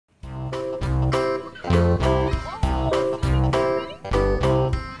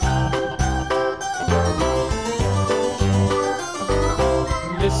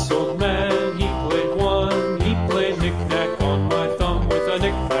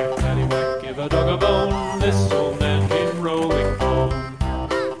This old man came rolling home.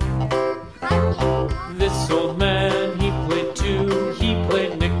 This old man, he played too. He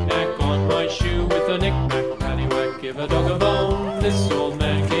played knick-knack on my shoe. With a knick-knack, paddywhack, give a dog a bone. This old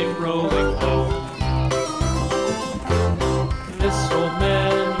man came rolling home. This old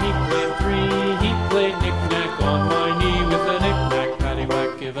man, he played three. He played knick-knack on my knee. With a knick-knack,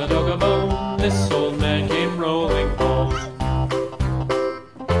 paddywhack, give a dog a bone. This old man came rolling home.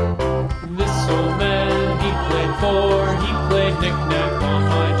 This old man, he played four. He played knick-knack on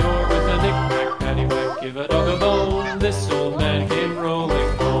my door. With a knick-knack, paddywhack, give a dog a bone. This old man came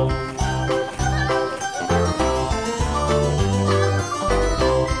rolling home.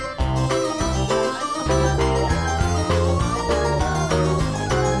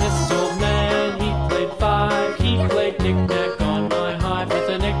 This old man, he played five. He played knick-knack on my hive. With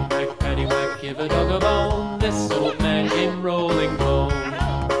a knick-knack, paddywhack, give a dog a bone. This old man came rolling home.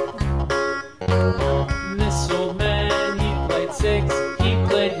 This old man, he played six. He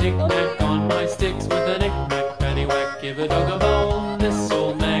played knick-knack on my sticks. With a knick-knack, paddywhack, give a dog a bone. This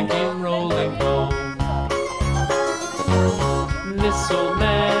old man came rolling home. This old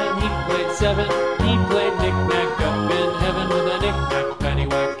man, he played seven. He played knick-knack up in heaven. With a knick-knack,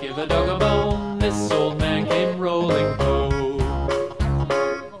 paddywhack, give a dog a bone. This old man came rolling home.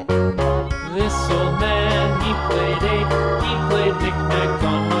 This old man, he played eight. He played knick-knack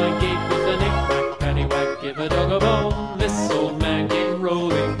on my gate. With a knick-knack, paddywhack, give a dog a bone. This old man came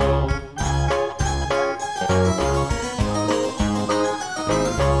rolling home.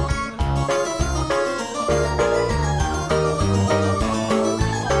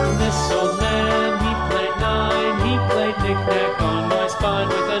 This old man, he played nine. He played knick-knack on my spine.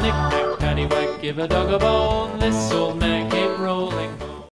 With a knick-knack, paddywhack, give a dog a bone. This old man came rolling